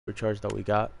supercharged that we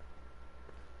got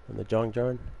from the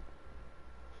junkyard.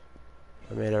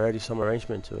 I made already some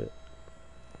arrangement to it.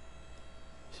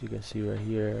 So you can see right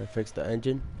here, I fixed the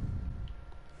engine.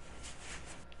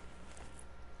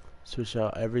 Switch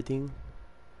out everything.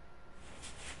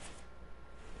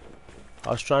 I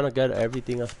was trying to get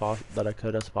everything that I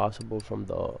could as possible from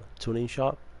the tuning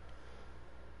shop,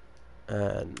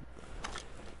 and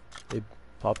it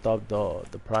popped up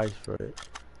the price for it.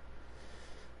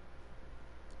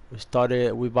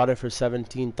 We bought it for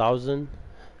 17,000,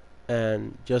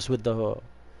 and just with the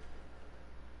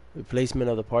replacement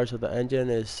of the parts of the engine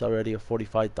is already a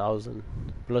 45,000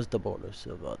 plus the bonus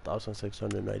of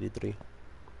 1,693.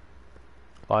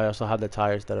 Oh, I also have the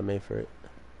tires that I made for it.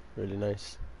 Really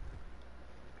nice.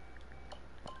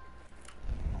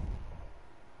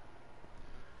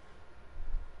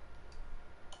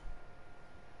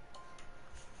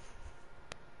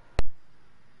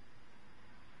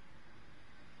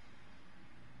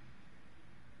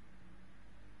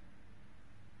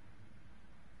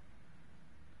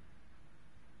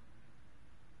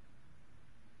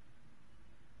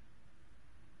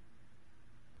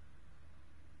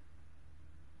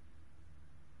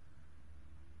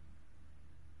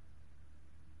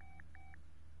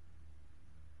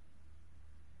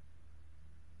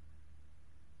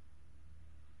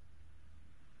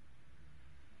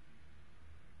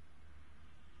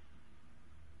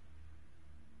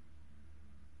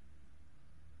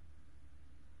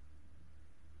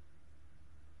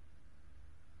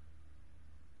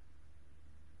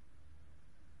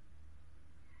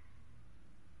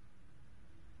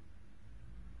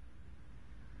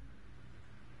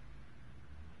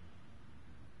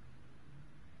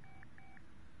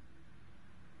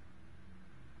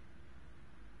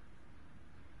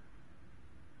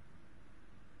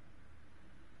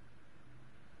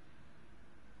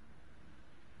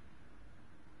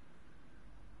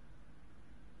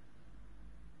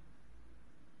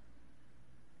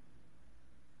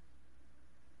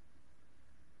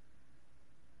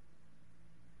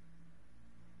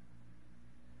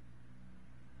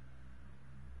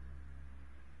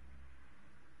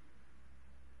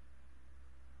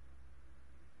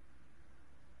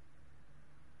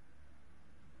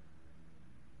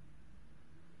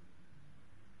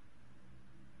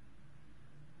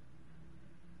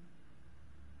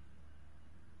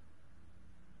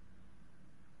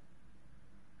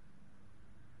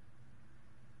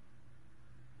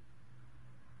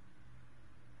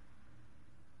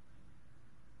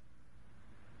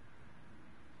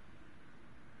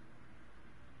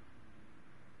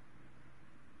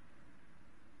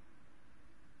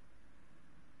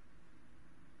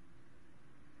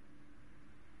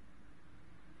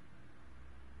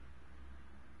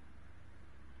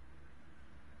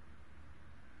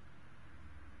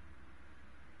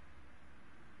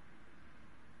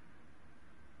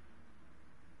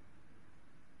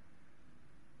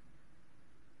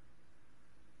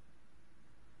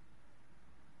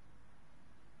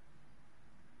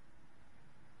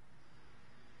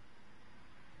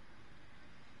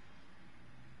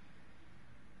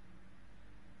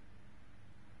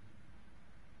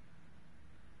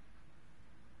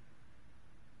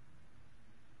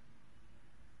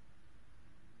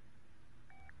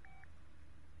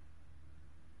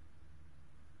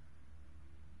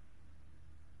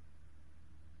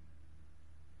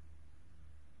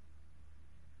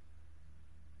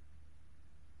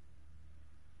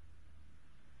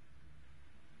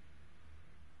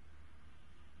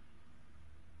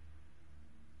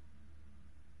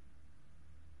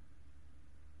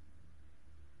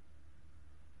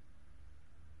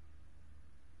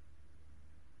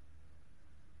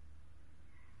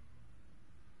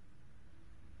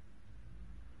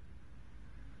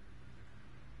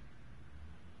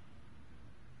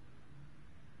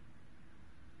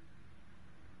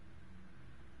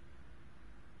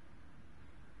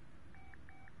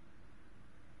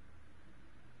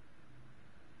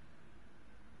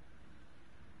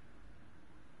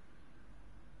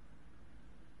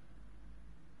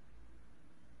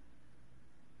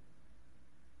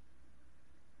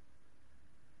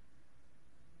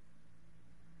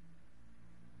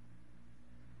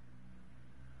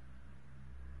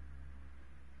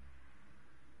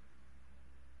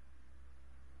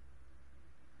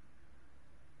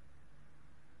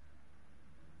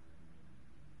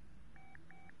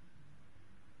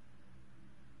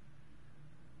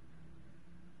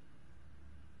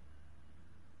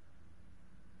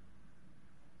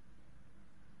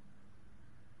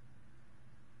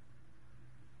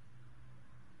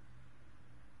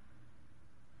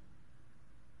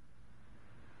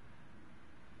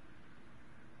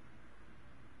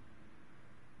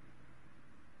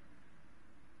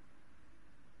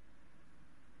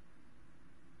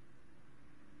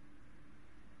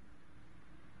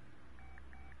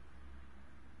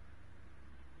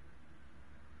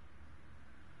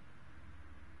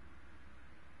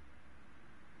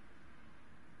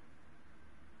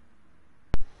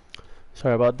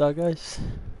 Sorry about that, guys.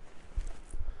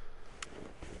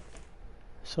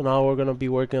 So now we're gonna be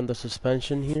working on the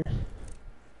suspension here.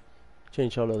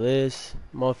 Change all of this,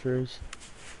 mufflers.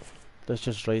 Let's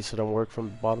just raise it and work from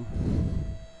the bottom.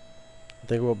 I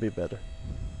think it will be better.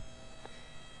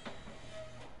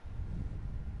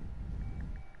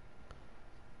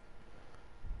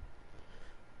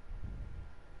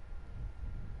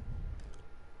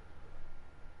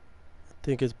 I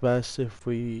think it's best if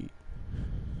we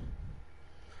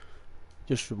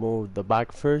just remove the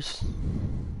back first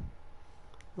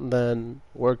and then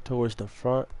work towards the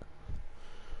front,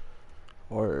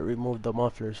 or remove the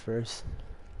mufflers first,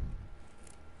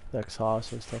 the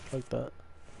exhaust and stuff like that.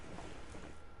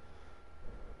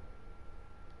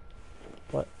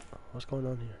 What's going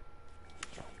on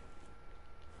here?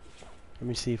 Let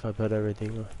me see if I put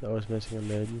everything that was missing in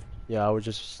there. Yeah, I was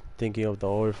just thinking of the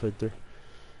oil filter,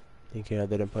 thinking I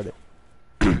didn't put it.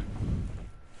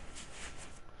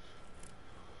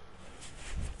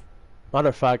 Matter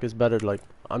of fact, it's better, like,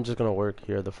 I'm just gonna work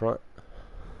here at the front.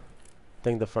 I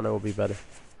think the front will be better.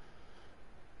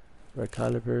 Red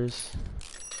calipers.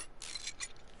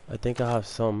 I think I have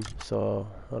some, so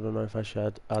I don't know if I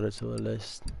should add it to the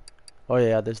list. Oh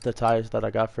yeah, this is the tires that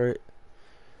I got for it.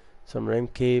 Some rim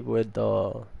cape with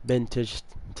the vintage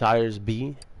tires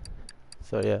B.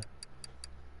 So yeah.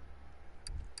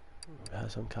 We have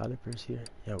some calipers here.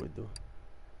 Yeah, we do.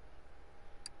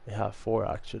 We have 4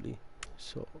 actually.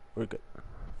 So we're good.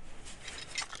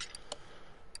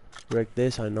 Break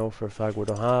this, I know for a fact we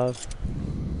don't have.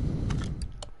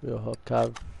 Real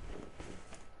hubcap.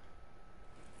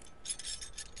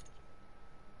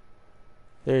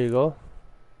 There you go.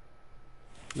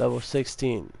 Level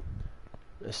 16.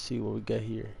 Let's see what we get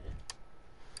here.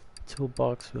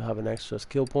 Toolbox, we have an extra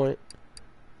skill point.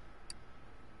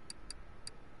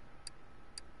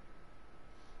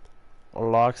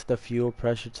 Unlocks the fuel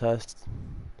pressure test.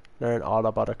 Learn all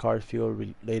about a car's fuel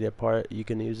related part. You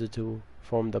can use it to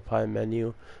form the pie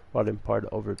menu while in part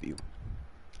overview.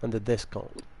 And the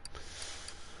discount.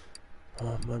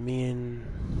 I mean,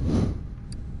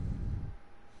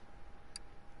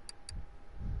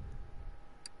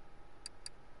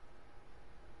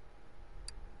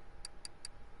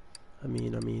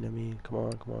 come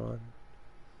on.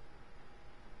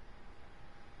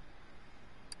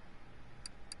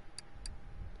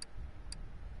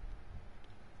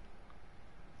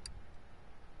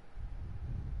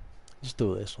 Just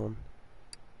do this one.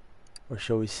 Or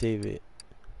shall we save it?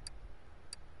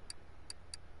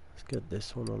 Let's get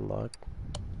this one unlocked.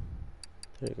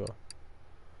 There you go.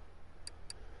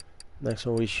 Next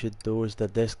one we should do is the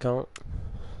discount.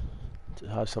 To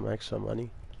have some extra money.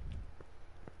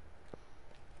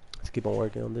 Let's keep on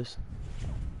working on this.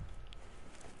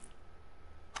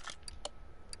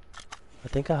 I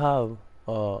think I have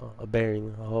a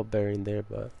bearing, a whole bearing there,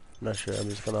 but I'm not sure. I'm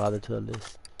just gonna add it to the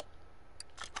list.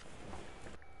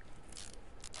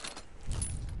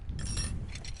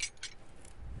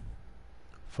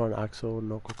 Front axle,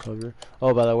 knuckle cover.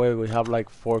 Oh, by the way, we have like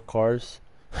 4 cars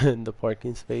in the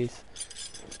parking space.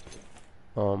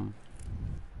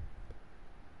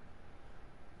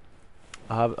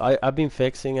 I've been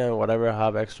fixing, and whatever I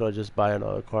have extra, just buy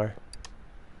another car.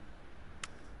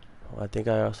 I think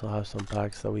I also have some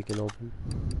packs that we can open.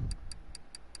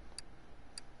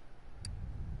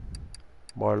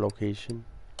 Bar location,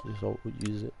 just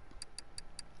use it.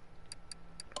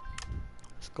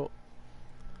 Let's go.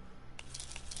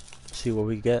 See what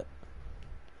we get.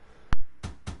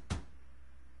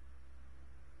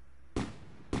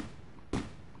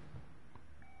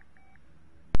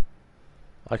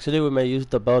 Actually, we may use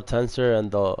the belt tensor and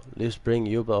the leaf spring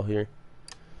U-belt here.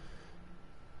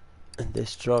 In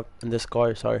this truck, in this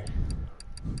car, sorry.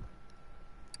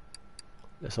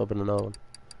 Let's open another one.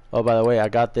 Oh, by the way, I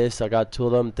got this. I got 2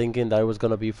 of them, thinking that it was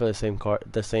gonna be for the same car,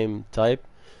 the same type,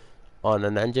 on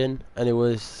an engine, and it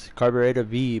was carburetor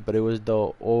V, but it was the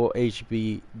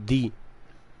OHBD,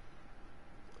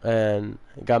 and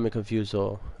it got me confused.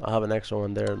 So I have an extra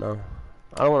one there now.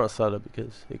 I don't want to sell it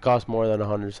because it costs more than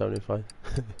 175,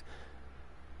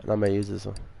 and I may use this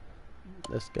one.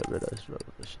 Let's get rid of this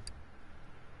revolution.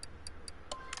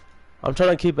 I'm trying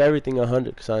to keep everything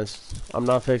 100 because I'm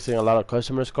not fixing a lot of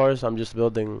customers' cars. I'm just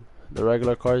building the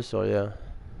regular cars, so yeah.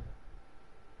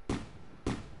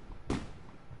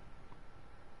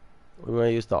 We might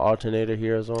use the alternator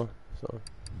here as well. So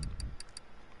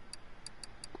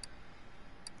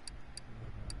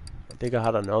I think I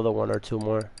had another 1 or 2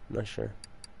 more. I'm not sure.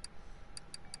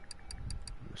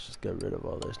 Let's just get rid of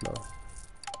all this now.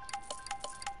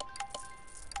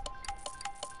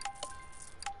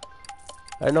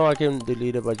 I know I can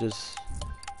delete it by just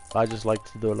I just like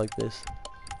to do it like this.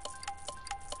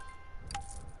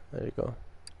 There you go.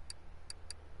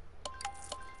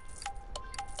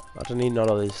 I don't need none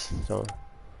of this, so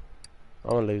I'm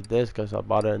gonna leave this because I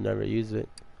bought it and never used it.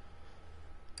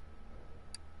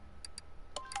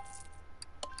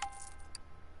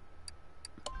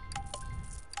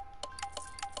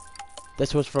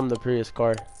 This was from the previous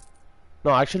car.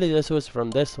 No, actually this was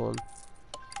from this one.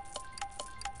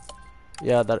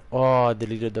 Yeah, that. Oh, I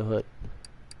deleted the hood.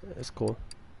 It's cool.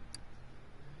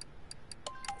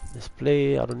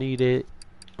 Display, I don't need it.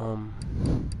 All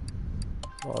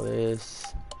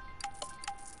this.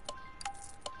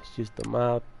 Let's use the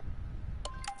map.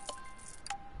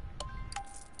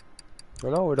 Oh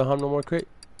no, we don't have no more crate.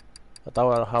 I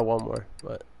thought I had one more,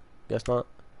 but guess not.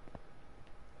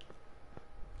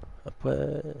 I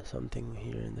put something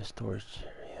here in the storage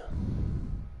area.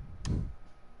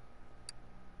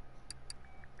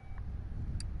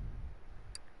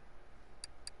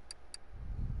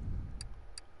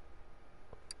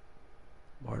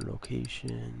 Bar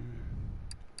location.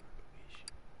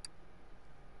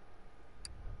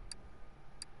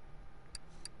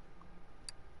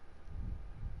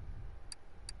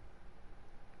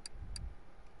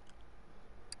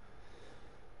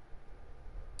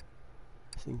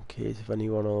 Just in case if I need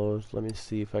one of those, let me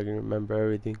see if I can remember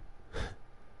everything.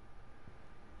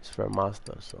 It's for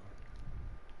Mazda, so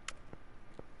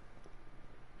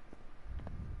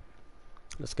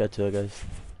let's get to it, guys.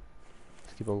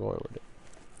 Let's keep on going with it.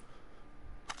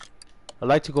 I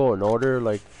like to go in order,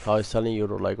 like how I was telling you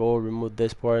to, like, oh, remove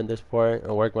this part and this part,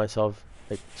 and work myself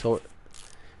like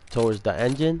towards the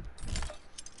engine.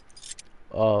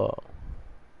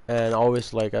 And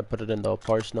always, like, I put it in the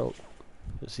parts note.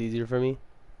 It's easier for me.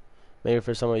 Maybe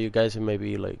for some of you guys, it may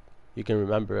be like you can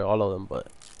remember all of them, but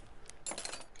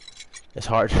it's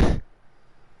hard.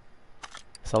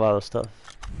 It's a lot of stuff.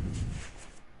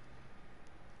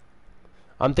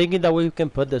 I'm thinking that we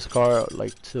can put this car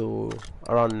like to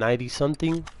around 90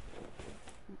 something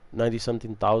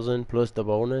thousand plus the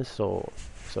bonus. So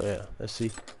yeah, let's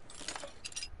see.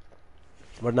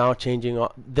 We're now changing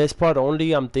this part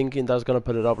only. I'm thinking that's gonna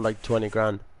put it up like 20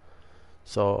 grand.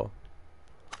 So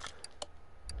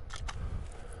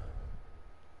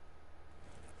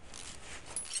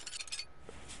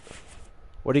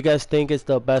what do you guys think is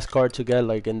the best car to get,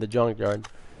 like, in the junkyard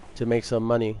to make some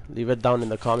money? Leave it down in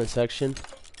the comment section.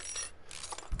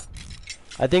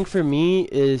 I think for me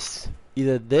is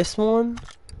either this one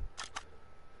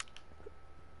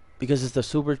because it's the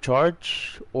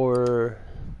Supercharged, or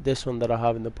this one that I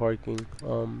have in the parking.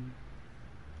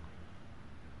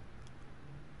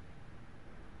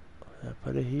 I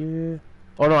put it here.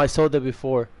 Oh no, I sold it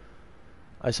before.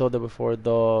 I forgot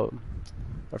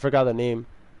the name.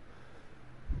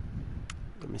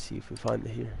 Let me see if we find it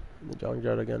here in the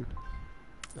junkyard again.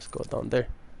 Let's go down there.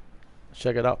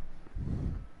 Check it out.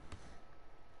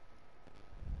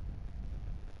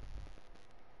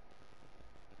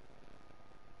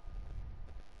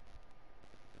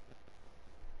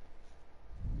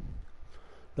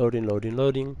 Loading, loading,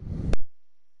 loading.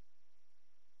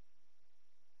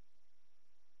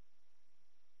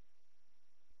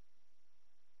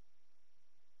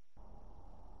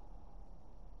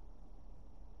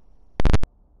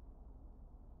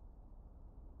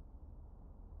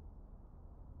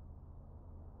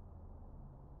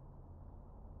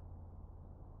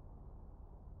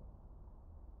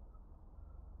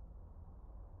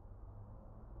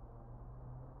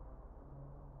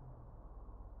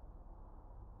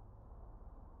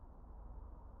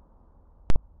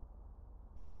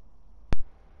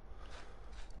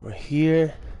 We're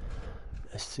here.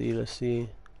 Let's see.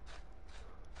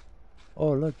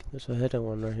 Oh look, there's a hidden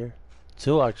one right here.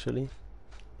 Two actually.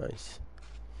 Nice.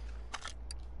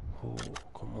 Oh,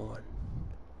 come on.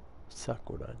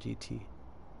 Sakura GT.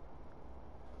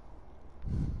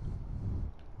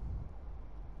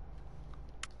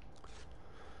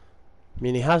 I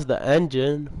mean, it has the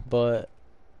engine, but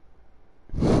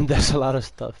there's a lot of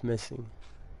stuff missing.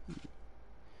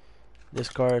 This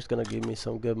car is gonna give me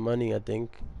some good money, I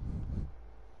think.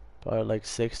 Probably like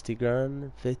 60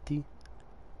 grand, 50.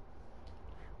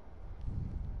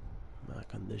 My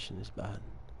condition is bad.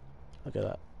 Look at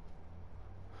that.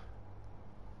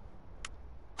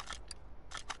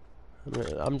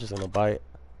 I'm just gonna buy it.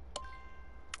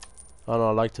 I don't know,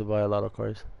 I like to buy a lot of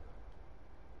cars.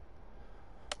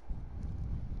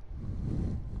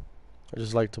 I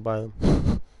just like to buy them.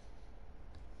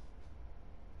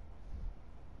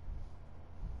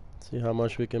 See how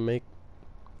much we can make,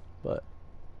 but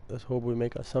let's hope we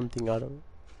make something out of it.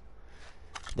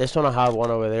 This one, I have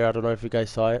one over there. I don't know if you guys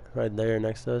saw it right there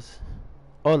next to us.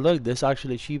 Oh look, this is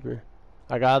actually cheaper.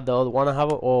 I got the other one I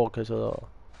have. Oh, because of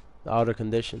the outer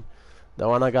condition. The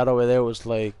one I got over there was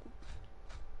like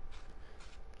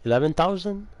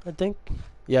 11,000, I think.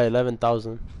 Yeah,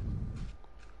 11,000.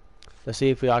 Let's see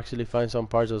if we actually find some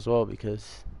parts as well,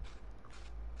 because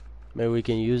maybe we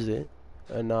can use it.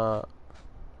 And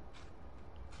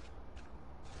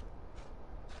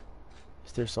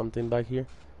is there something back here?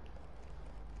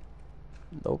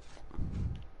 Nope.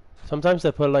 Sometimes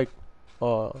they put like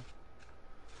uh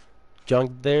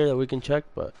junk there that we can check,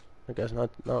 but I guess not.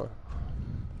 No.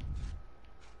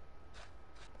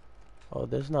 Oh,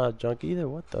 there's not junk either.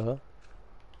 What the hell?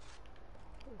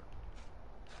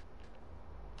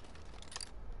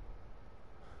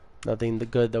 Nothing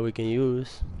good that we can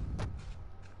use.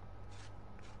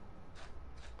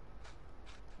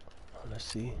 Oh, let's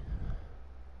see.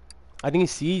 I think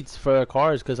seats for the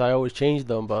cars, because I always change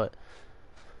them, but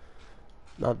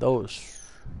not those.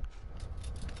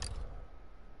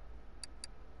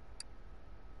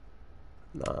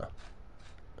 Nah.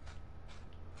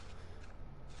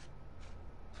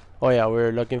 Oh yeah,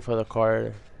 we're looking for the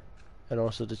car, and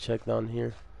also to check down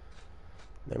here.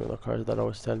 Name of the cars that I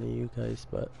was telling you guys,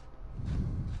 but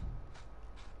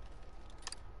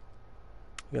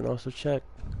you can also check.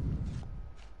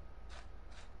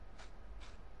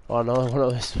 Oh, another one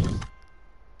of this.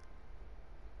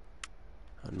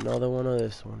 Another one of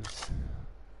this ones.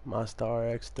 Mazda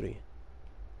RX-3.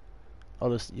 Oh,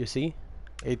 this, you see?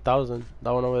 8,000.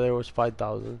 That one over there was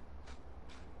 5,000.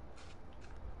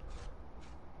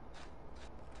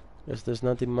 Guess there's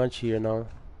nothing much here now.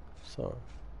 So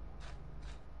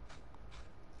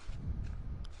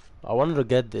I wanted to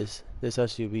get this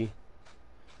SUV,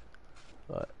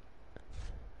 but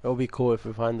it would be cool if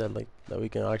we find that, like, that we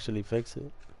can actually fix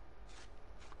it.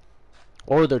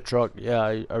 Or the truck. Yeah,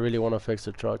 I really want to fix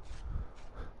the truck.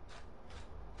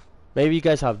 Maybe you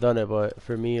guys have done it, but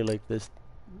for me, like this,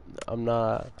 I'm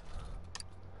not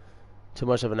too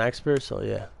much of an expert, so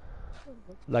yeah.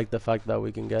 Like the fact that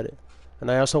we can get it. And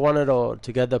I also wanted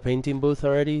to get the painting booth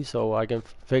already, so I can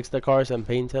fix the cars and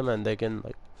paint them, and they can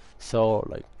like sell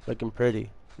like looking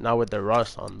pretty, not with the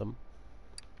rust on them.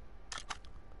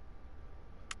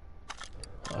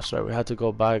 That's right, we had to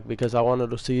go back because I wanted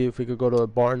to see if we could go to a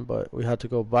barn, but we had to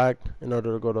go back in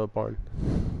order to go to a barn.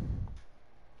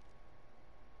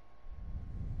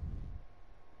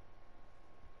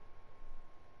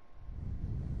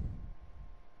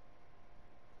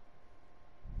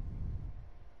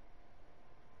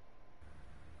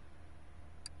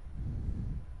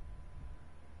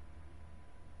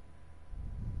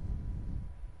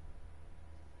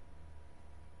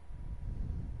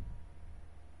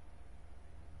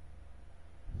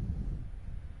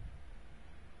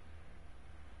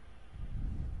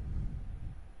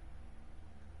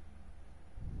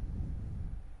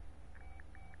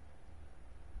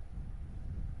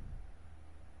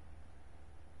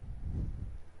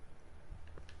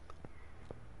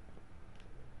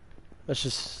 Let's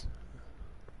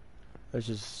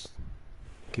just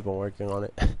keep on working on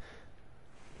it.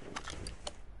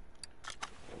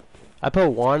 I put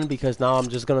one because now I'm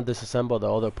just gonna disassemble the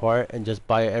other part and just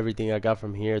buy everything I got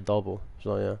from here double.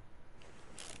 So yeah.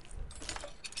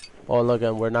 Oh look,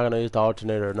 and we're not gonna use the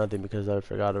alternator or nothing because I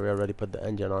forgot we already put the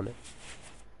engine on it.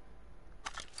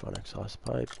 Front exhaust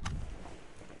pipe.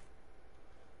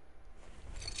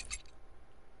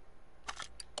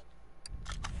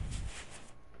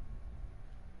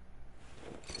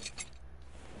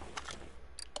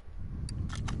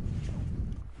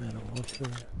 Metal woofer.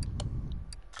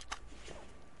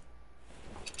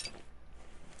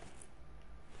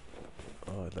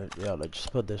 Oh yeah, let's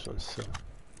just put this one. So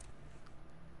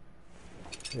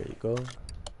there you go. There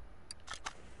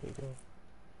you go.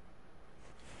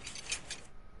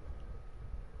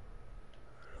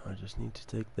 I just need to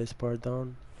take this part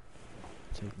down.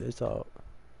 Take this out.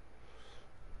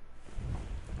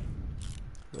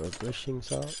 The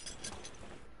bushings out.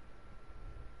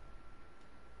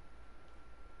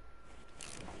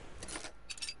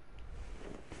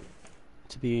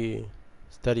 To be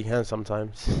steady hand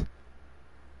sometimes.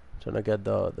 Trying to get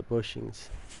the bushings.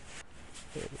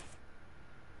 There.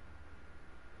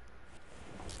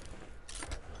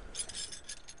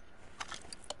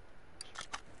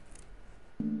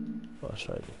 I'll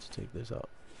try to take this out.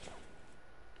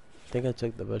 I think I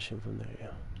took the bushing from there,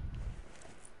 yeah.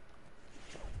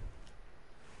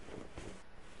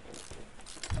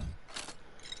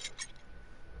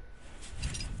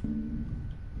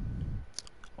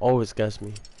 Always gets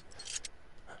me.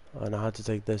 I know how to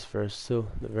take this first too,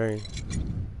 the bearing.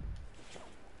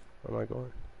 Where am I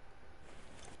going?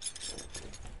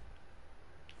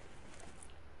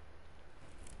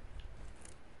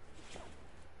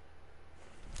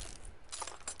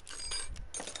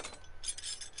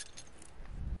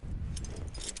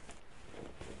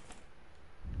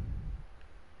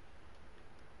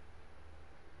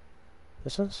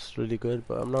 This one's really good,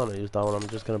 but I'm not gonna use that one. I'm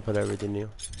just gonna put everything new.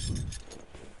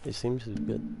 It seems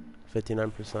good.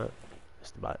 59%.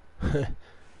 It's the bad.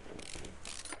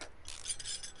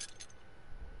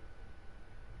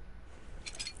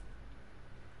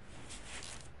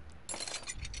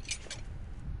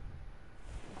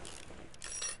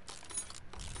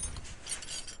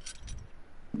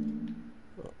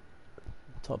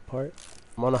 Top part.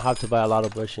 I'm gonna have to buy a lot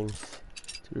of bushings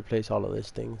to replace all of these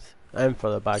things, and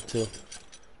for the back too.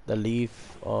 The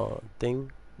leaf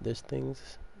thing, these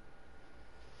things.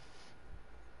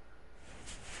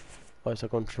 Oh, it's a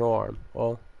control arm.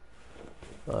 Oh,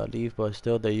 leaf, but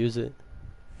still they use it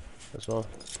as well.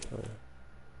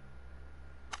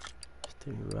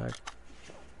 Steering rack.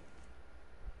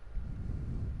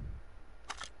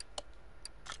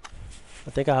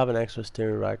 I think I have an extra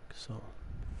steering rack, so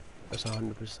that's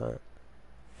 100%.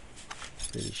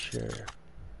 Pretty sure.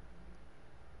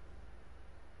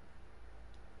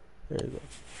 There you go.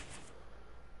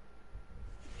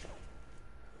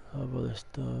 Have other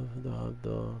stuff. They'll have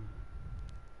the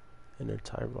inner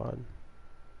tie rod.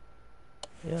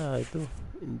 Yeah, I do.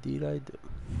 Indeed, I do.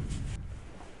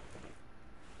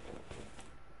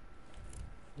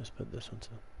 Let's put this one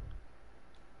too.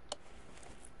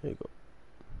 There you go.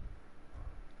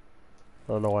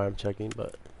 I don't know why I'm checking,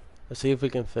 but let's see if we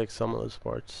can fix some of those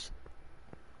parts.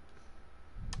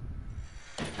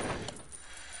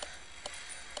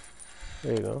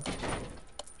 There you go.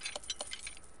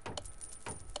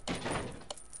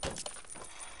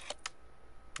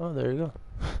 Oh, there you go.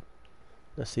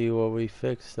 Let's see what we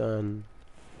fixed and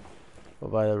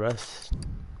we'll buy the rest.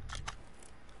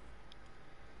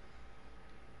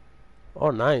 Oh,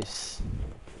 nice.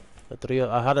 The three.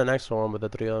 I had an extra one, but the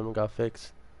three of them got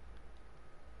fixed.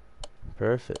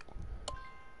 Perfect.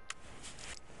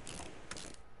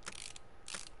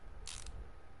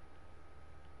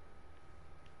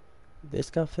 This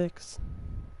got fixed?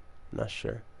 Not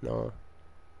sure. No,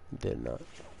 it did not.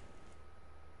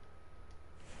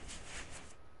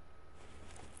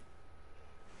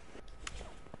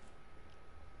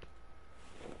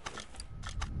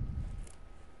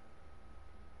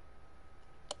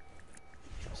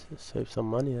 Just save some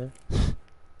money there.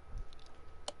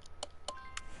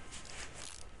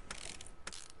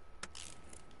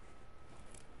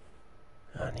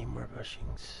 I need more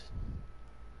bushings.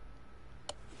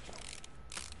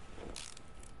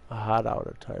 I had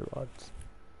outer tie rods.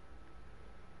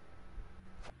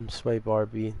 From Sway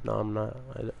Barbie. No, I'm not.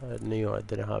 I knew I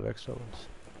didn't have extra ones.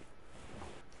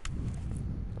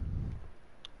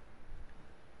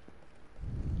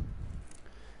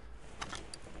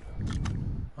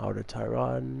 Outer tie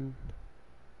rod.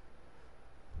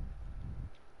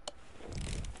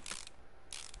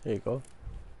 There you go.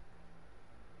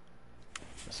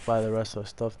 Let's buy the rest of the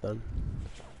stuff then.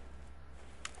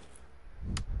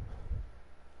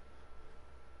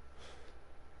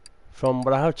 From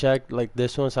what I have checked, like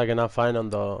this ones I cannot find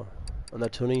on the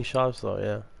tuning shop, so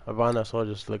yeah, I might as well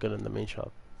just look it in the main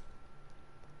shop.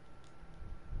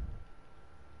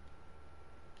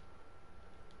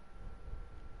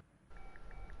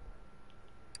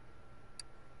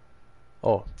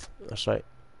 Oh, that's right,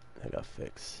 I got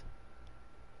fixed.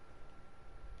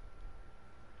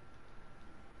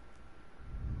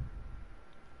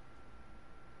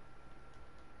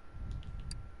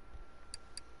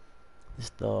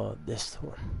 This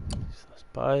one. So let's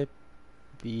buy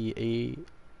BA.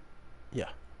 Yeah.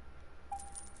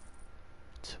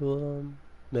 Two of them.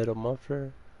 Metal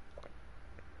muffler.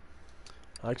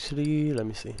 Actually, let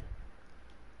me see.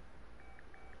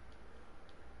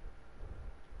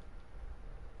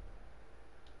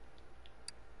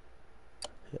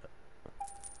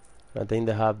 Yeah. I think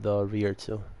they have the rear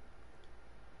too.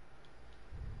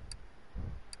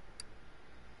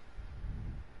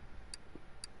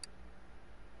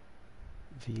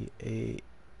 VA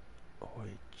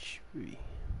OHV.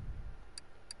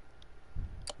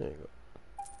 There you go.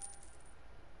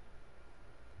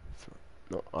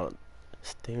 No, I don't.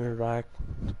 Steering rack?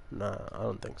 Nah, I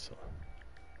don't think so.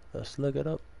 Let's look it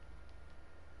up.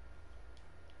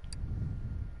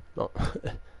 No.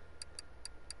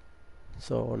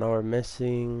 So now we're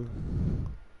missing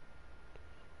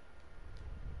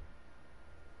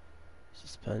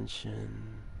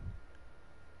suspension.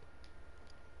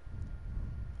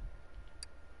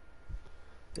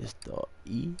 Is the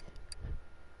E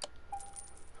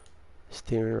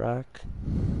steering rack?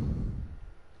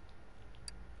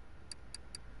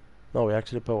 No, we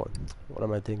actually put one. What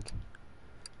am I thinking?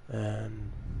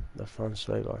 And the front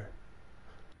sway bar.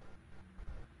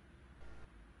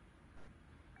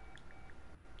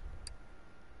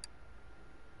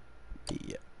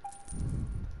 Yeah.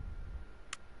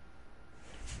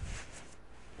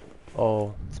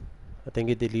 Oh, I think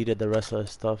it deleted the rest of the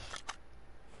stuff.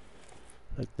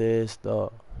 Like this, the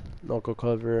knuckle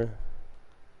cover.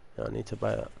 Yeah, I need to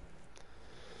buy that.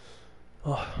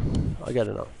 Oh, I got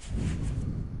it now.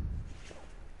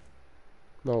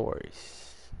 No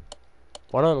worries.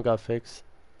 One of them got fixed.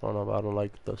 I don't know, but I don't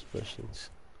like those bushings.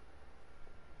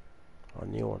 Or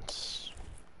new ones.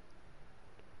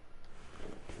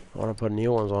 I want to put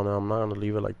new ones on it. I'm not going to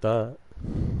leave it like that.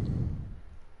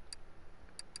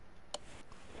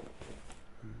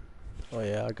 Oh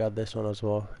yeah, I got this one as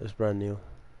well. It's brand new.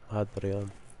 I had to put it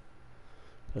on.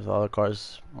 Because all the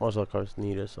cars, most of the cars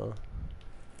need it, so.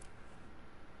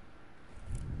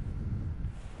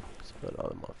 Let's put all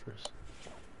them up first.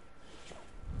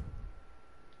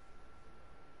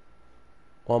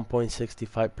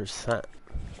 1.65%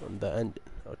 on the engine.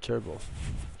 Oh, turbo.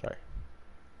 Sorry.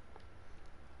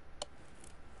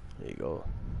 There you go.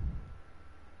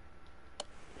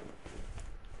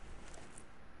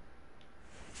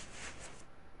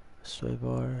 Sway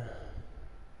bar.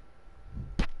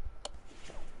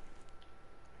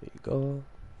 There you go.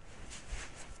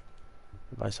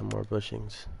 Buy some more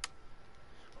bushings.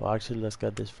 Well, actually, let's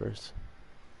get this first.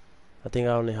 I think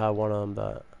I only have one of them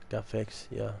that got fixed.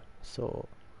 Yeah. So,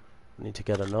 I need to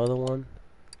get another one.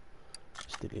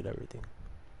 Just delete everything.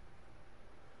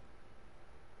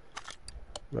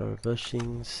 Rubber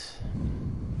bushings.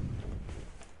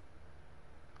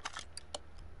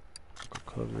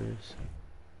 Covers.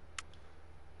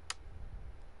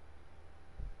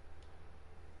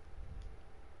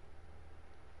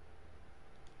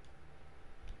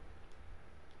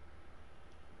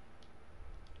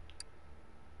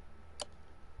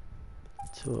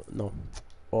 So, no.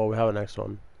 Oh, we have a next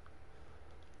one.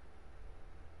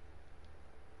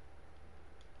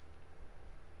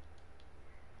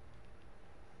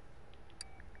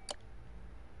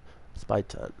 It's by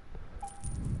 10.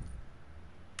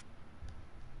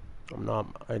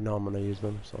 I know I'm gonna use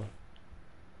them, so.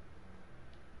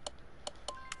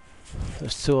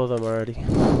 There's 2 of them already.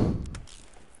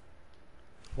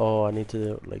 Oh, I need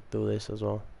to like do this as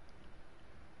well.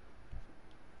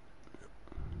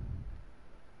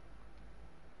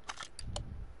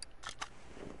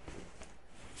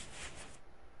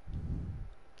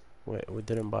 Wait, we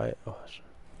didn't buy it. Oh, shit.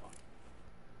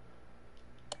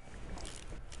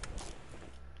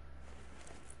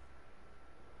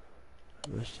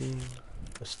 Machine.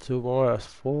 That's 2 more. That's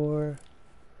 4.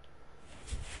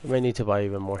 I may need to buy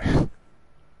even more.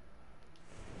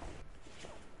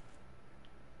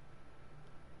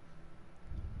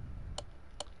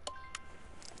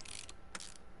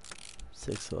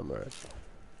 6 of them already.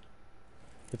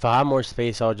 If I have more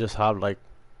space, I'll just have like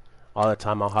all the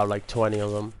time. I'll have like 20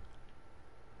 of them.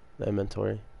 The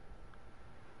inventory.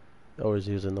 Always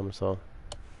using them, so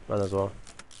might as well.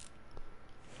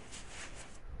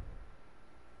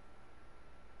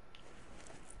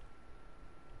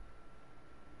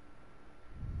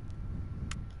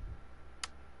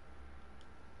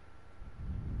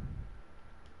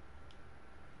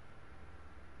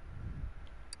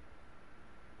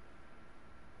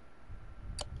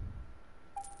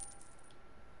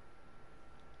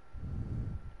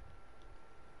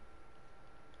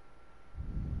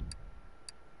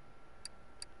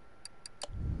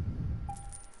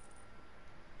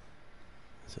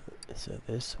 Is it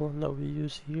this one that we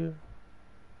use here?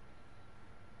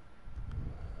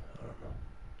 I don't know.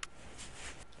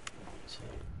 Let's see.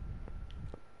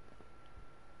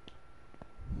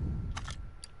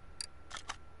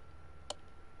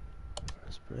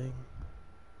 Spring.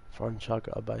 Front shock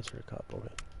advisory cup.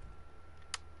 Okay.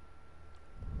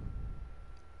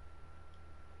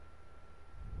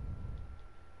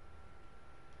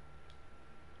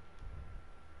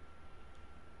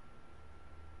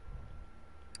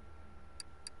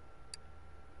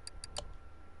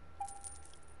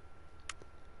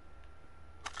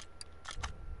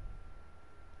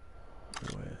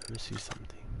 Wait, let me see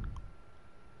something.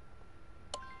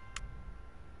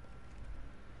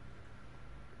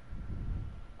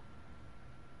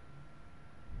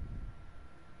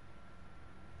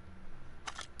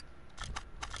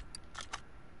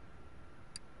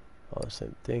 Oh,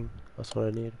 same thing. That's what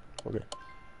I need. Okay.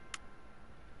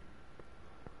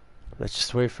 Let's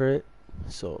just wait for it.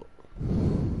 So.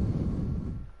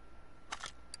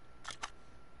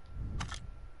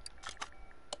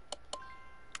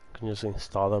 Can just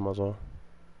install them as well.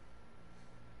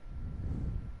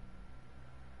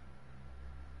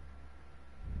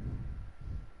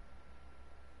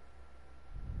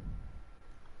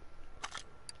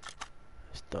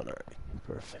 It's done already.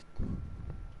 Perfect.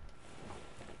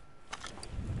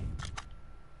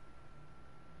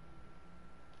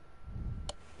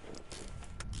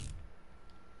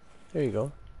 There you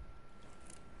go.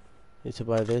 Need to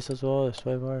buy this as well, the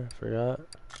sway bar, forgot.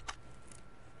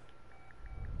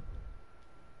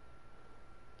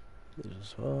 This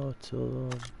as well, two of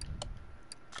them.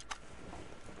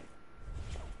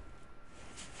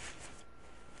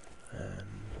 And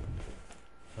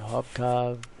the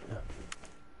hubcap. Yeah.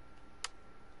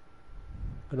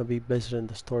 Gonna be visiting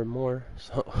the store more,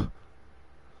 so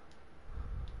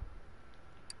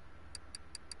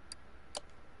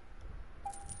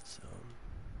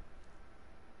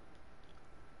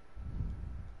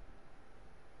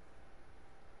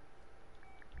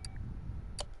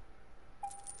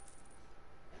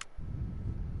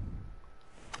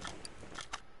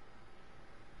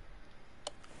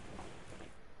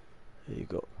there you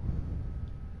go.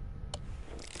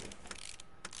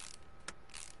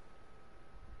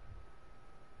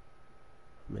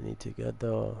 We need to get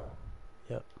the,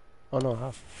 yep. Oh no,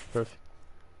 half. Perfect.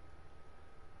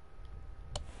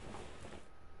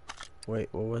 Wait,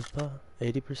 what was that?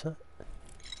 80%?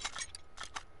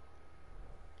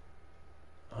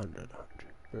 100.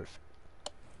 Perfect.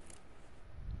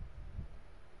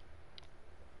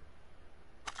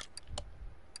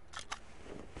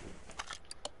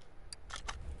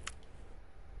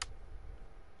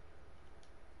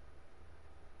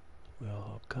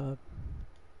 Wheel cup.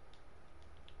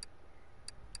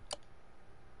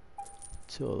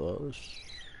 Two of those.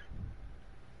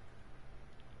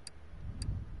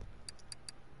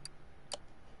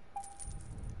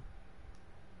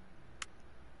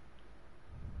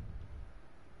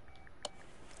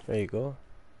 There you go.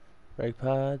 Brake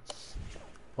pads.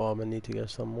 Oh, I'm gonna need to get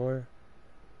some more.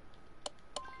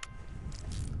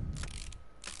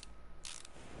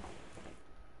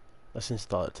 Let's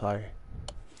install a tire.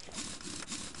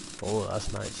 Oh,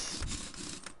 that's nice.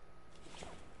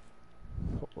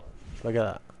 Oh, look at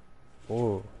that.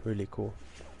 Oh, really cool.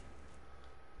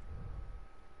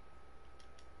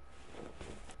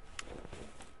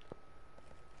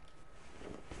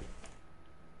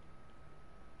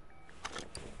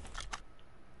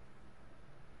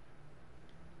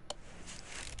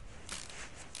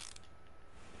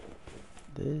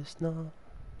 This now.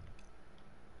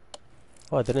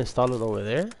 Oh, I didn't install it over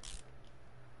there?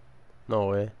 No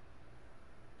way.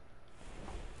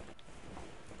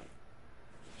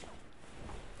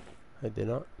 I did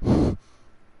not.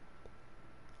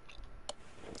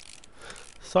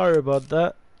 Sorry about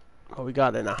that. Oh, we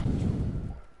got it now.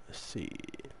 Let's see.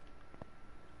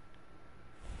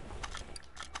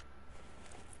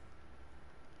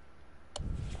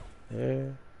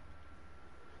 There.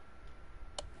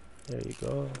 There you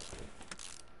go.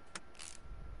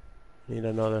 Need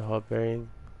another hub bearing.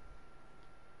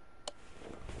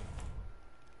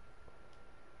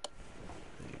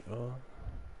 There you go.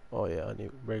 Oh yeah, I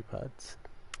need brake pads.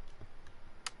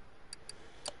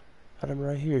 Got them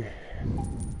right here.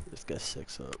 Let's get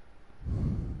 6 up.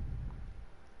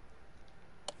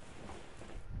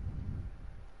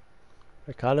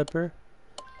 A caliper,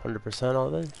 100% all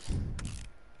this.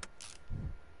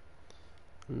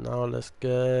 Now let's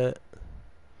get.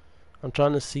 I'm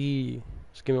trying to see.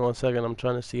 Just give me 1 second. I'm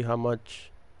trying to see how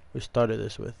much we started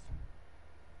this with.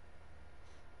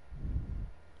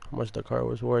 How much the car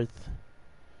was worth.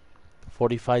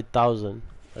 45,000.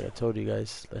 Like I told you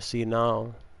guys. Let's see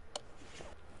now.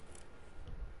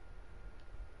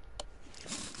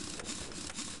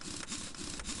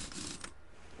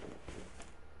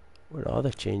 Where are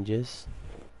the changes?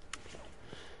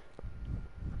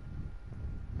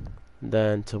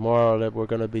 Then tomorrow we're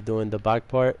gonna be doing the back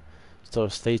part, so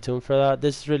stay tuned for that.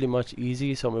 This is really much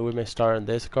easy, so we may start on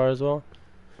this car as well.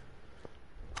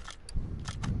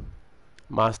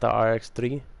 Mazda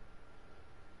RX-3.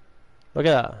 Look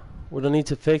at that. We don't need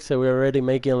to fix it. We're already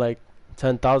making like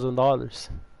 $10,000.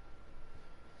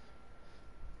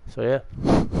 So yeah.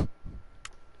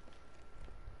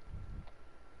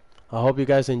 I hope you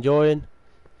guys enjoyed,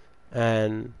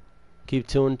 and keep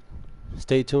tuned.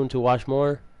 Stay tuned to watch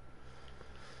more.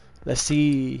 Let's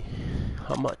see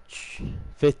how much.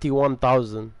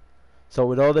 51,000. So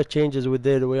with all the changes we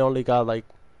did, we only got like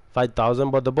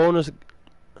 5,000, but the bonus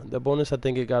I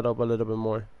think it got up a little bit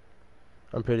more.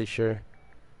 I'm pretty sure.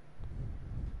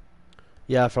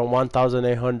 Yeah, from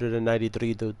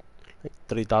 1,893 to like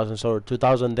 3,000. So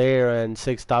 2,000 there and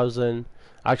 6,000.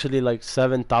 Actually like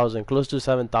 7,000, close to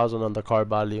 7,000 on the car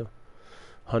value.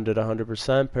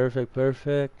 100%.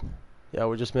 Perfect. Yeah,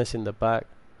 we're just missing the back.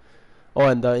 Oh,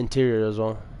 and the interior as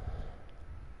well.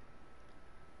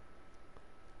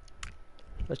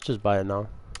 Let's just buy it now.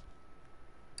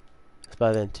 Let's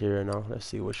buy the interior now. Let's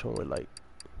see which one we like.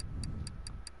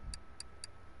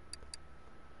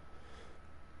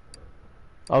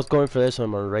 I was going for this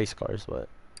one on race cars, but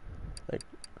like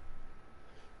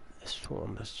this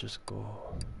one, let's just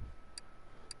go.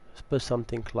 Let's put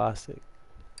something classic.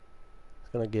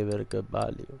 It's gonna give it a good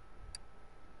value.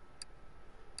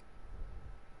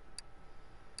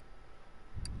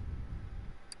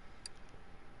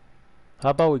 How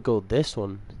about we go this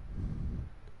one?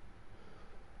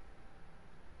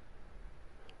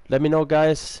 Let me know,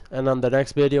 guys, and on the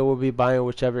next video we'll be buying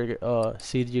whichever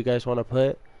seed you guys want to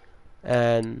put.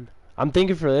 And I'm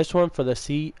thinking for this one, for the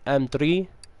CM3,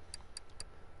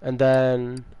 and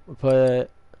then we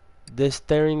put this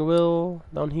steering wheel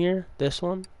down here, this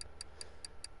one.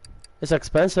 It's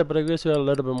expensive, but it gives you a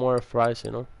little bit more price,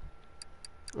 you know.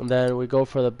 And then we go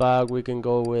for the bag, we can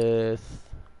go with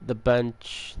the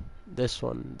bench, this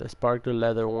one, the sparkler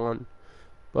leather one.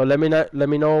 But let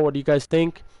me know what you guys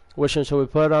think. Which one should we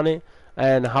put on it,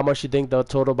 and how much you think the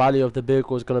total value of the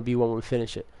vehicle is gonna be when we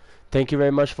finish it. Thank you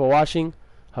very much for watching.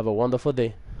 Have a wonderful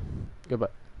day.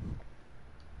 Goodbye.